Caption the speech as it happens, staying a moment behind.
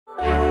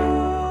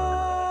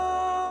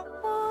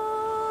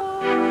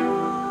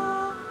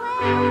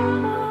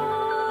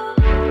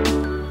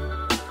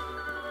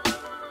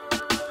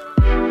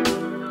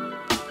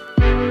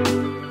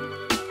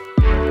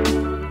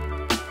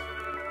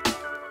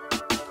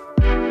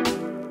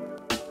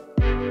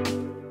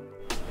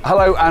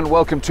Hello and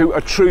welcome to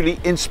a truly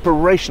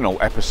inspirational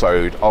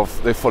episode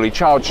of the Fully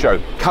Charged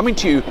Show, coming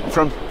to you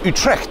from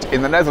Utrecht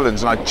in the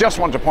Netherlands. And I just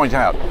want to point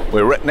out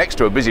we're next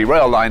to a busy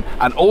rail line,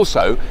 and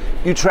also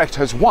Utrecht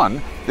has won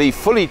the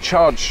Fully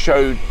Charged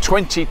Show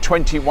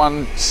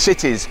 2021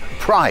 Cities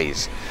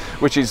Prize,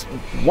 which is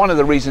one of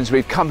the reasons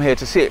we've come here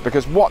to see it,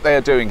 because what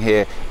they're doing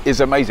here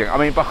is amazing. I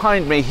mean,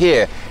 behind me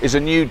here is a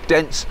new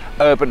dense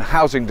urban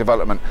housing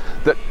development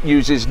that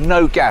uses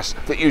no gas,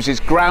 that uses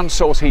ground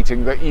source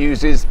heating, that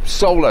uses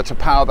solar to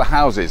power the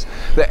houses,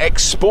 that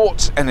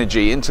exports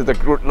energy into the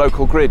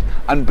local grid.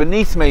 And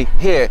beneath me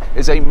here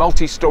is a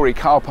multi-storey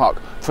car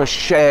park for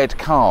shared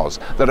cars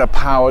that are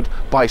powered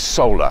by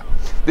solar.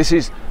 This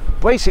is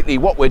basically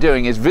what we're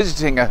doing, is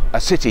visiting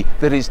a city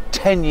that is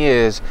 10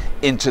 years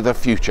into the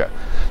future.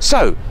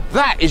 So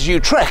that is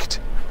Utrecht,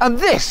 and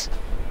this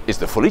is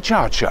the Fully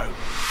Charged Show.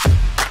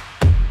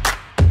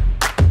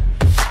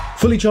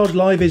 Fully Charged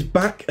Live is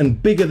back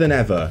and bigger than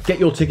ever. Get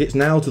your tickets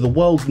now to the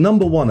world's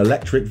 #1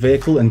 electric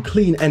vehicle and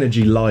clean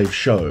energy live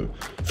show,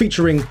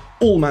 featuring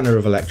all manner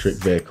of electric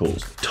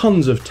vehicles,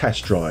 tons of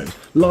test drives,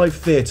 live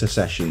theatre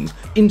sessions,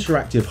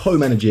 interactive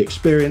home energy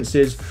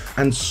experiences,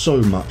 and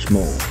so much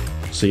more.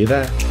 See you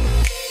there.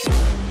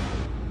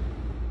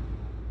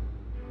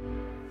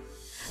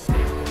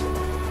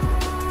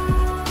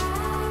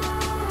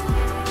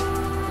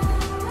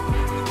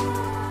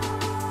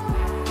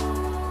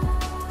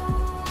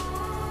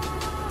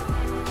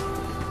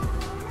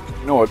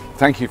 Nord,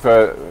 thank you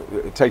for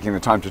taking the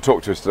time to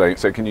talk to us today.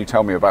 So can you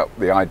tell me about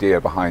the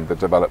idea behind the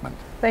development?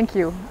 Thank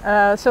you.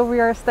 So we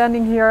are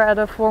standing here at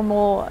a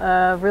formal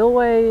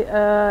railway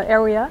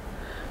area.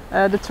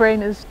 The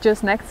train is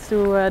just next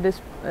to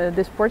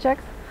this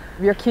project.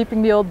 We are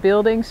keeping the old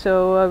buildings,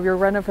 so we're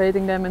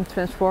renovating them and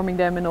transforming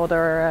them in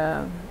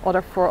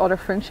for other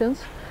functions.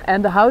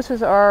 And the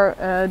houses are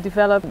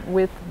developed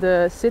with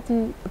the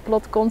city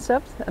plot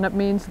concept, and that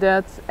means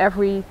that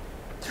every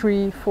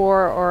 3,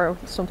 4 or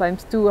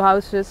sometimes 2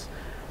 houses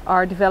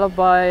are developed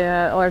by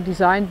or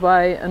designed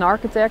by an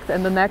architect,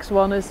 and the next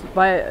one is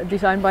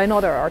designed by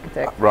another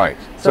architect. Right.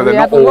 So they're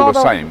not all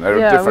the same. They're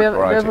different we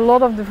varieties. have a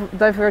lot of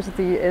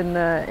diversity in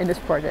this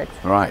project.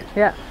 Right.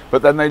 Yeah.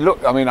 But then they look.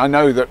 I mean, I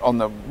know that on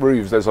the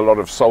roofs there's a lot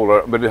of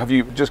solar. But have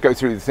you just go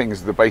through the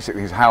things, the basic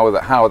things? How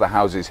are the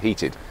houses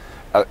heated?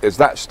 Is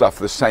that stuff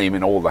the same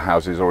in all the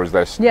houses, or is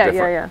there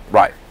different? Yeah.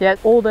 Right. Yeah.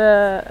 All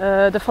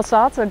the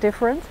facades are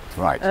different.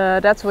 Right.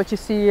 That's what you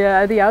see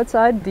at the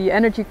outside. The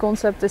energy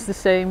concept is the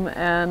same,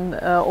 and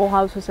all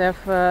houses have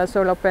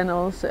solar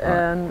panels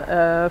and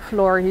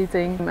floor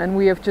heating. And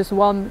we have just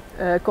one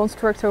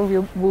constructor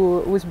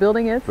who is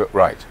building it.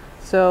 Right.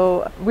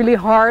 So really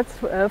hard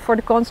for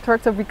the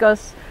constructor,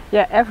 because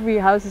every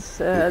house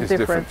is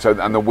different. So,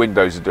 and the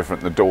windows are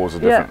different, the doors are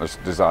different,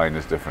 the design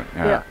is different.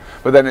 Yeah.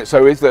 But then,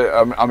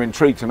 I'm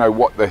intrigued to know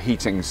what the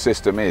heating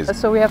system is.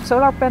 So we have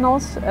solar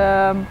panels,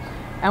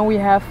 and we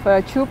have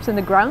tubes in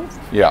the ground.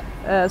 Yeah.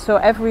 So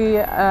every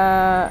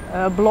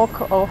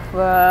block of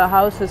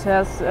houses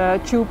has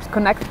tubes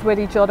connected with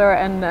each other,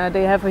 and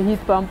they have a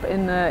heat pump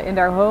in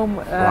their home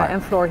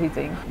and floor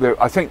heating.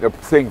 I think the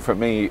thing for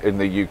me in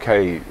the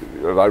UK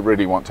that I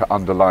really want to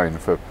underline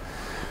for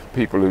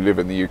people who live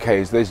in the UK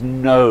is there's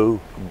no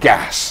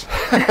gas.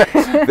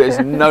 There's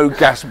no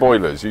gas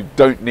boilers. You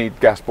don't need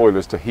gas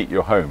boilers to heat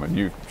your home, and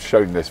you've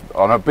shown this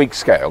on a big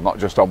scale, not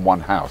just on one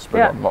house,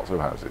 but on lots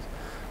of houses,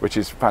 which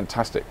is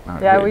fantastic. No,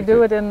 really we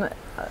do it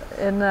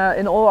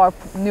in all our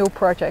new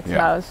projects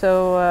now.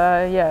 So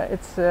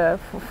it's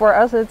for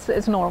us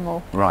it's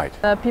normal. Right.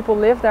 People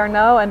live there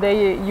now, and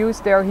they use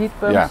their heat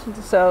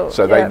pumps.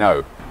 So they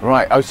know.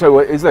 Right. Oh, so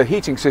is the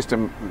heating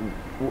system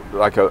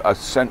like a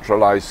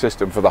centralized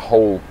system for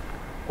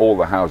all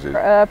the houses?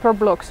 Per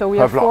block. So we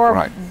have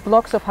 4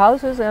 blocks of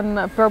houses,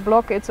 and per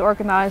block it's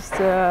organized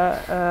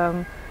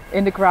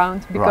in the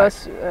ground,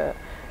 because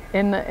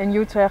in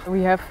Utrecht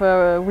we have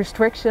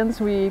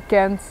restrictions. We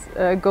can't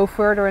go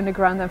further in the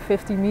ground than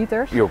 50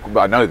 meters.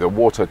 I know the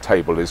water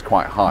table is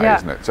quite high,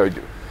 isn't it? So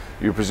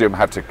you presume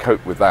have to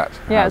cope with that.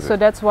 Yeah, so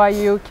that's why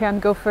you can't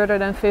go further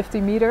than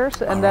 50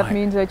 meters, and that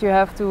means that you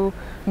have to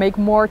make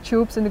more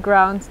tubes in the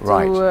ground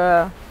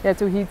to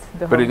heat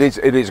the home. But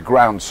it is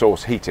ground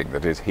source heating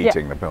that is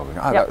heating the building.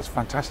 Oh, that's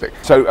fantastic.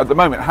 So at the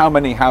moment, how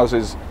many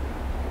houses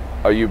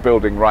are you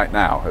building right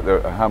now?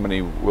 How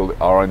many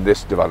are in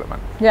this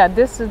development? Yeah,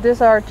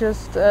 these are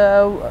just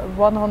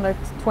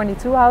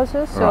 122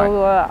 houses.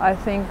 So I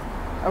think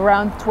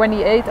around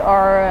 28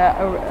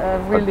 are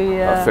really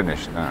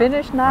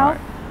finished now. Right.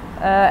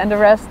 And the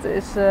rest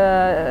is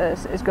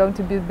going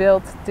to be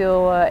built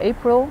till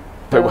April.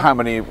 So how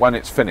many, when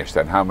it's finished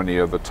then, how many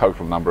are the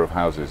total number of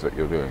houses that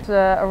you're doing? It's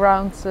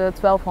around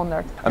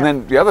 1,200. And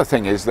then the other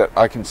thing is that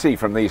I can see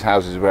from these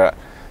houses where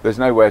there's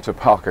nowhere to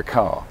park a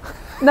car.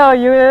 No,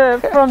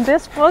 from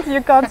this spot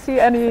you can't see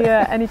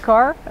any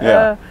car.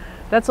 Yeah.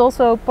 That's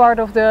also part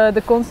of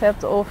the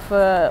concept of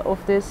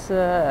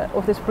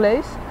this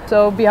place.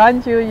 So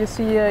behind you, you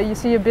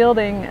see a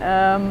building,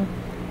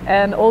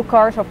 and all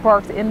cars are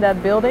parked in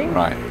that building.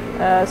 Right.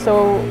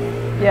 So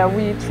yeah,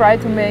 we try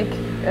to make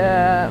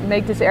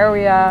make this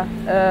area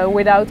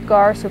without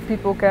cars, so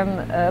people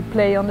can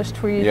play on the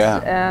streets,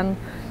 and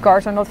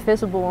cars are not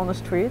visible on the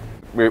street.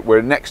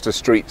 We're next to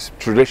streets,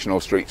 traditional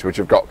streets, which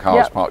have got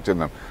cars parked in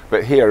them.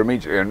 But here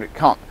immediately, and it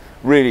can't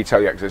really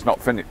tell you because it's not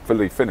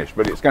fully finished,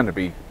 but it's going to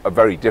be a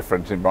very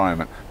different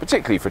environment,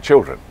 particularly for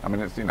children. I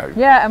mean, it's, you know.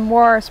 Yeah, and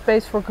more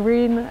space for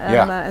green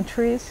and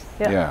trees.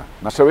 Yeah.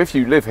 So if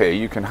you live here,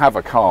 you can have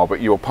a car,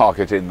 but you'll park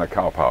it in the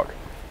car park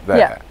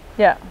there.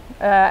 Yeah.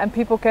 And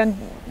people can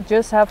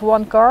just have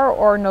one car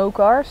or no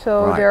car.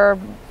 So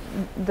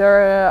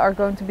there are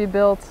going to be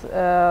built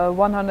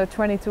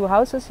 122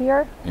 houses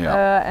here,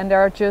 and there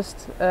are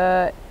just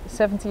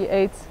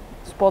 78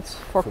 spots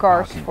for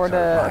cars for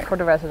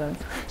the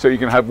residents. So you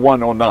can have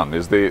one or none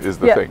is the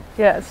thing.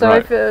 Yeah. So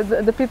if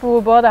the people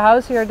who bought a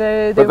house here,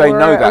 they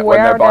know that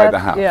when they buy the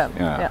house.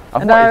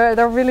 And there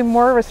are really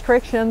more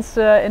restrictions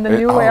in the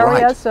new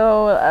area,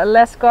 so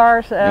less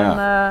cars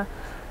and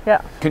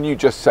Can you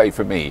just say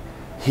for me,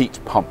 heat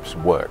pumps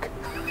work?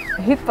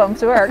 Heat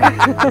pumps work.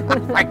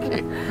 Thank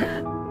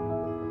you.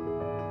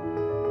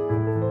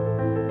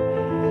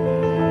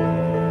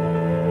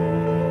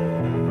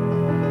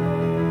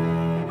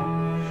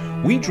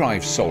 We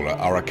Drive Solar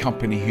are a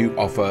company who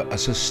offer a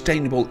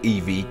sustainable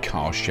EV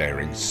car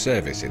sharing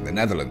service in the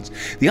Netherlands.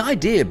 The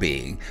idea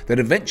being that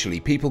eventually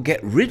people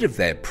get rid of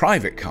their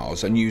private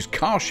cars and use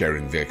car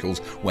sharing vehicles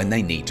when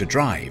they need to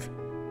drive.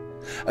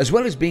 As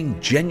well as being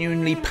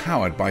genuinely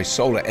powered by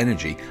solar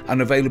energy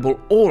and available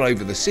all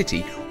over the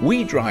city,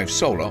 We Drive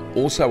Solar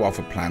also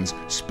offer plans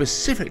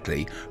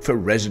specifically for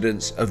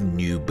residents of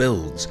new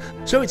builds.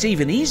 So it's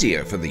even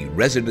easier for the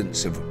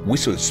residents of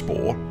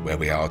Wisselspoor, where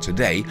we are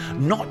today,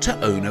 not to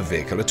own a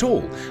vehicle at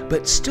all,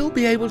 but still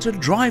be able to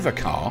drive a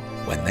car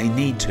when they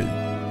need to.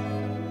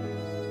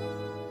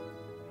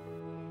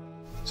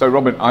 So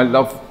Robin, I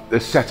love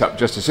this setup.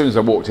 Just as soon as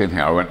I walked in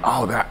here, I went,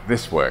 oh,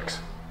 this works.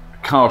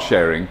 Car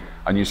sharing.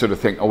 And you sort of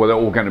think, oh, well, they're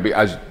all going to be,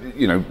 as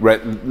you know,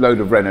 load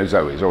of Renault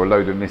Zoes or a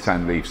load of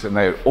Nissan Leafs, and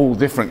they're all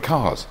different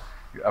cars.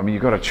 I mean,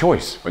 you've got a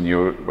choice when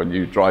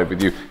you drive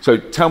with you. So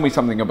tell me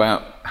something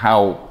about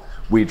how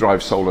We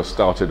Drive Solar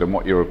started and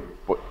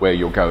where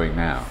you're going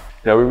now.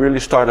 Yeah, we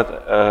really started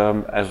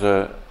as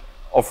a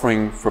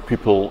offering for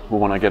people who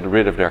want to get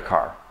rid of their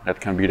car. That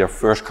can be their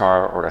first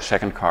car or their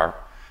second car,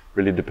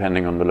 really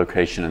depending on the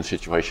location and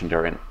situation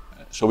they're in.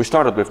 So we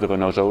started with the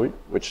Renault Zoe,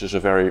 which is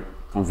a very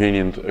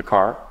convenient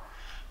car.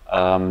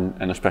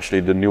 And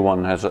especially the new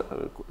one has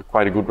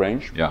quite a good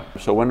range. Yeah.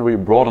 So when we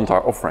broadened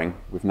our offering,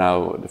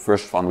 the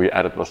first one we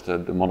added was the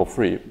Model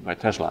 3 by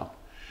Tesla.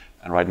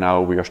 And right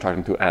now we are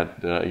starting to add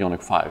the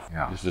Ioniq 5.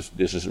 Yeah.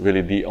 This is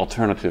really the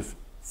alternative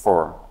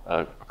for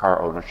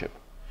car ownership.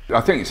 I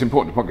think it's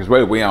important to point, because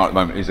where we are at the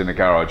moment is in a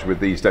garage with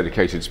these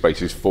dedicated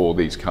spaces for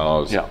these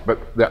cars. Yeah. But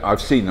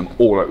I've seen them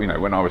all, you know,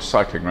 when I was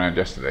cycling around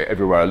yesterday,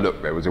 everywhere I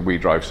looked there was a We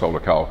Drive Solar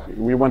car.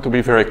 We want to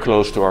be very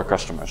close to our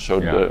customers. So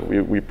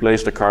we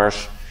place the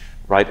cars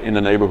right in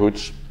the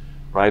neighborhoods,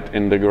 right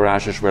in the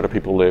garages where the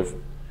people live.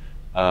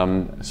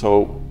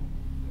 So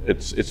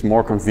it's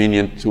more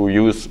convenient to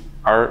use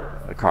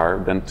our car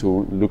than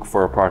to look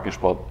for a parking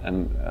spot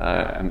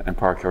and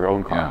park your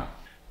own car. Yeah.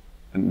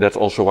 And that's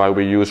also why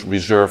we use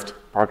reserved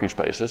parking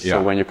spaces. Yeah.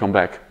 So when you come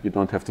back, you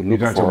don't have to look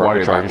for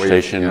a charging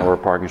station or a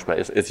parking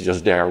space. It's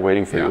just there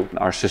waiting for you.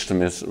 Our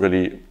system is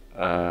really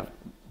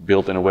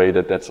built in a way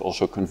that's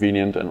also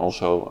convenient and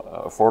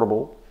also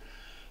affordable.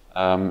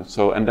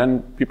 And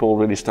then people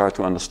really start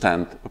to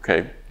understand,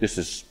 okay, this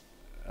is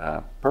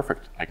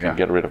perfect. I can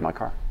get rid of my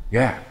car.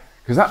 Yeah,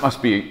 because that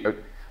must be,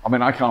 I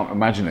mean, I can't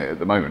imagine it at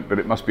the moment, but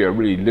it must be a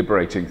really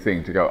liberating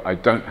thing to go, I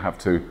don't have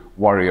to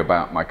worry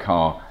about my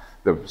car,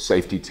 the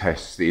safety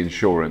tests, the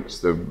insurance,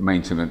 the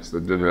maintenance,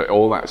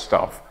 all that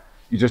stuff.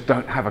 You just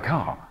don't have a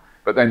car.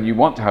 But then you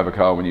want to have a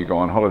car when you go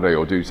on holiday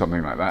or do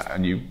something like that,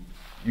 and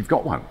you've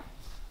got one.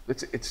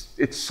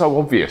 It's so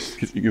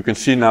obvious. You can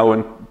see now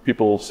when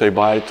people say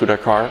bye to their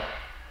car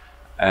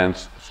and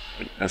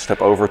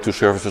step over to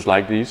services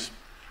like these,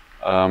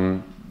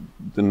 the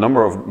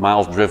number of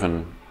miles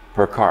driven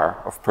per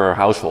car, per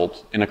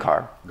household in a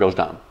car, goes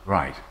down.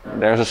 Right.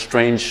 There's a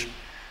strange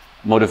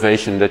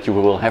motivation that you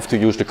will have to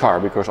use the car,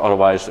 because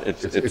otherwise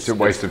it's a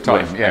waste of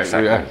time. Yeah,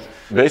 exactly. Yeah.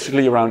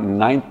 Basically around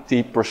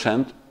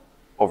 90%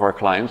 of our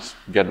clients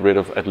get rid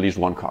of at least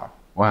one car.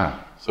 Wow.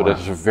 So that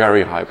is a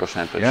very high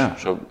percentage. Yeah.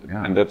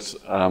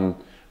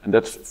 And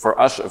that's for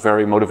us a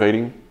very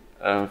motivating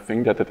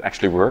thing, that it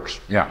actually works.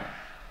 Yeah.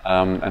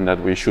 And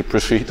that we should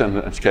proceed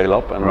and scale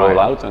up and roll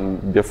out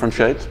and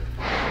differentiate,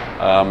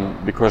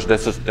 because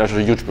there's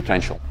a huge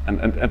potential.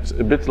 And it's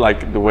a bit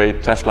like the way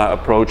Tesla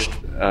approached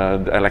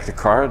the electric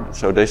car.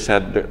 So they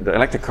said the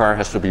electric car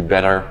has to be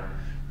better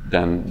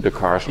than the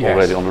cars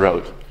already on the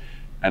road.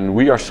 And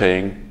we are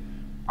saying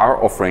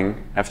our offering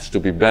has to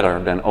be better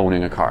than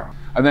owning a car.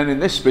 And then in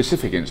this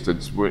specific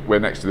instance, we're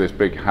next to this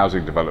big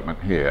housing development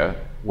here,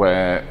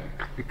 where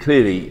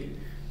clearly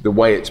the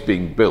way it's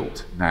being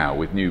built now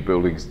with new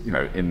buildings, you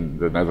know, in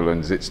the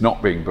Netherlands, it's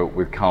not being built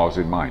with cars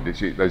in mind.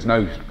 There's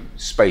no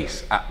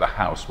space at the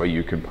house where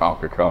you can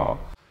park a car.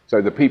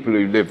 So the people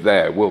who live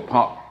there will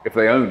park, if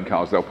they own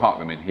cars, they'll park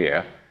them in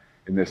here.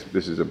 In this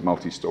is a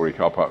multi-storey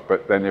car park.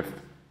 But then if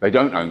they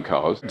don't own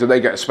cars, do they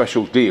get a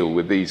special deal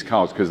with these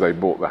cars because they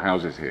bought the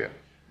houses here?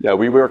 Yeah,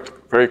 we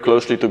worked very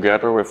closely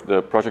together with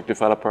the project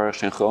developer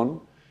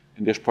Synchroon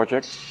in this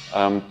project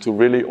to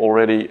really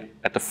already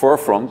at the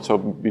forefront, so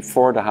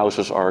before the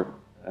houses are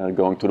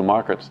going to the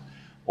market,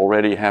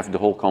 already have the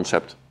whole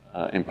concept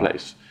in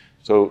place.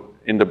 So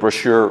in the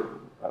brochure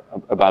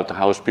about the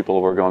house people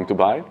were going to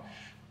buy,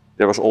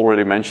 there was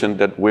already mentioned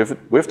that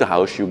with the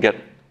house you get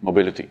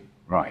mobility.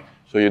 Right.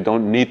 So you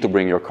don't need to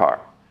bring your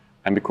car.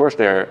 And because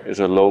there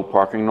is a low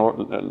parking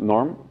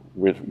norm,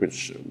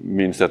 which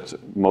means that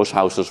most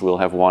houses will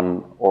have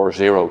 1 or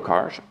 0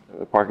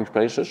 parking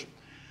spaces,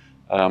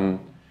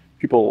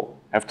 people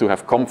have to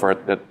have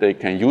comfort that they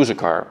can use a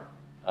car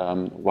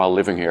while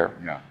living here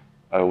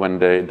when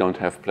they don't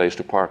have a place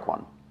to park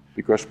one.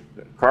 Because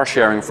car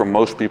sharing for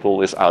most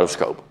people is out of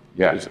scope.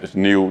 Yeah. It's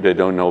new, they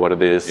don't know what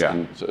it is, yeah.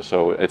 and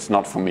so it's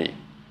not for me.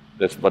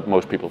 That's what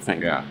most people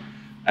think. Yeah.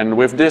 And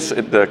with this,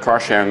 the car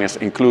sharing is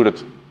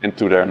included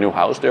into their new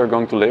house they're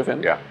going to live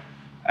in. Yeah.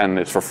 And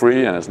it's for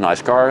free and it's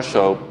nice cars,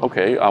 so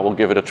okay, I will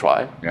give it a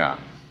try. Yeah.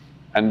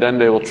 And then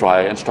they will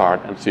try and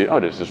start and see,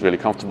 oh, this is really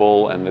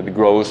comfortable, and it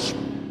grows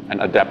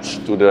and adapts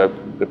to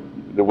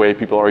the way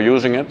people are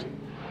using it.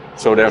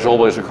 So there's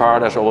always a car,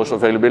 there's always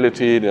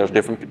availability, there's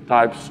different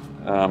types.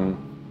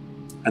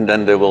 And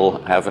then they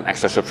will have an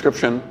extra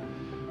subscription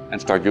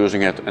and start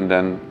using it, and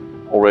then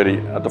already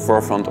at the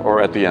forefront or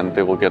at the end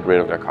they will get rid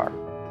of their car.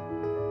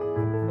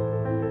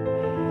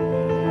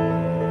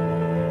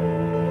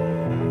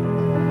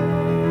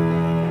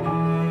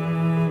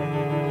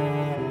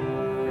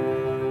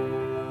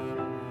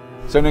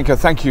 So Nico,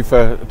 thank you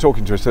for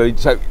talking to us today.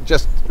 So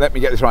just let me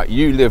get this right.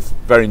 You live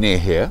very near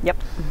here. Yep.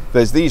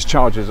 There's these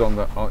chargers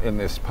in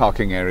this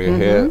parking area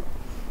here.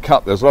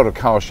 There's a lot of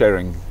car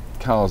sharing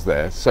cars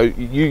there. So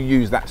you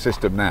use that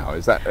system now.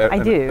 Is that I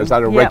do. Is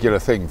that a regular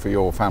thing for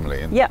your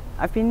family? Yeah,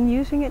 I've been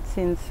using it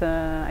since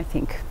I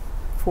think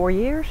 4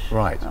 years.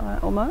 Right.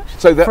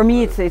 Almost. So for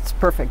me, it's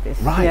perfect.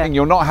 Right. Yeah. And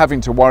you're not having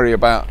to worry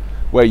about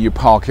where you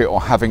park it or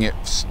having it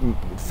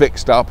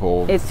fixed up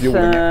or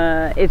fueling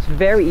it? It's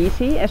very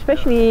easy,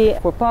 especially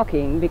for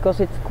parking, because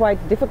it's quite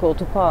difficult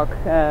to park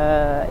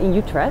in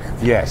Utrecht.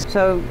 Yes.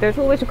 So there's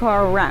always a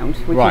car around,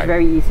 which right. is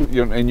very easy.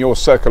 In your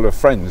circle of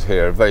friends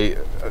here,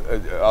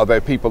 are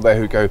there people there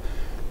who go,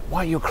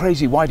 "Why, you're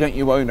crazy, why don't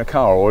you own a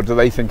car?" Or do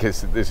they think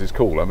this is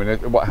cool? I mean,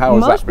 how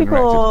has that been reacted? Most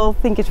people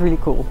think it's really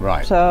cool.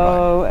 Right.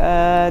 So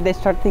they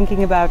start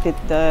thinking about it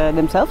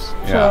themselves.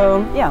 Yeah.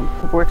 So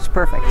yeah, it works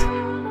perfect.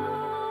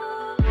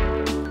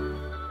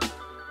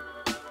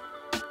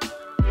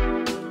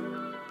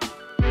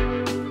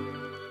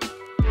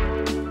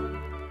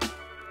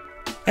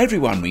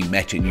 Everyone we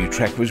met in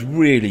Utrecht was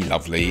really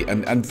lovely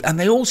and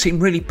they all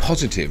seemed really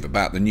positive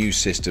about the new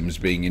systems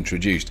being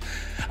introduced.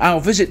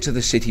 Our visit to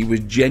the city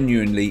was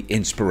genuinely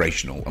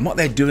inspirational, and what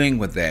they're doing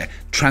with their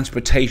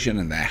transportation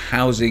and their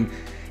housing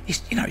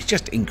is, it's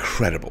just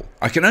incredible.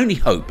 I can only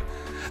hope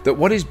that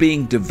what is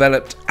being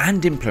developed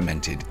and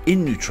implemented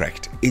in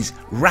Utrecht is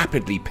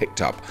rapidly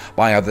picked up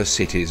by other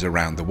cities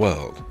around the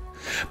world.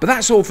 But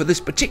that's all for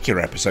this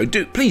particular episode.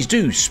 Please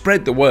do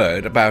spread the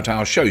word about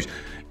our shows.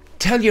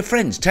 Tell your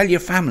friends, tell your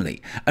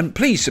family, and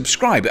please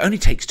subscribe. It only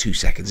takes 2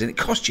 seconds and it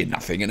costs you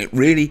nothing, and it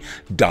really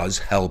does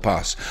help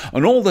us.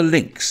 And all the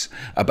links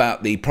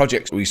about the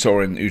projects we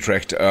saw in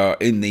Utrecht are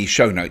in the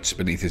show notes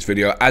beneath this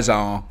video, as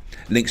are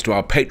links to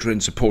our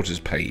Patreon supporters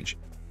page.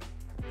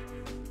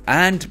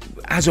 And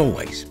as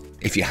always,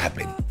 if you have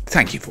been,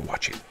 thank you for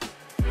watching.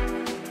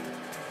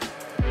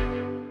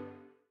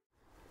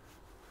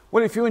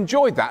 Well, if you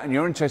enjoyed that and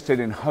you're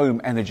interested in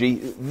home energy,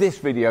 this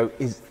video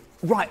is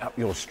right up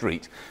your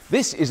street.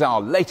 This is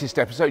our latest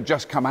episode,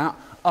 just come out.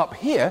 Up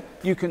here,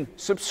 you can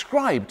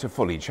subscribe to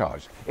Fully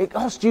Charged. It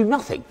costs you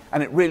nothing,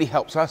 and it really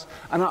helps us.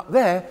 And up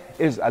there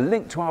is a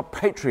link to our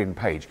Patreon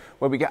page,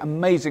 where we get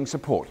amazing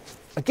support.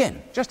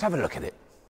 Again, just have a look at it.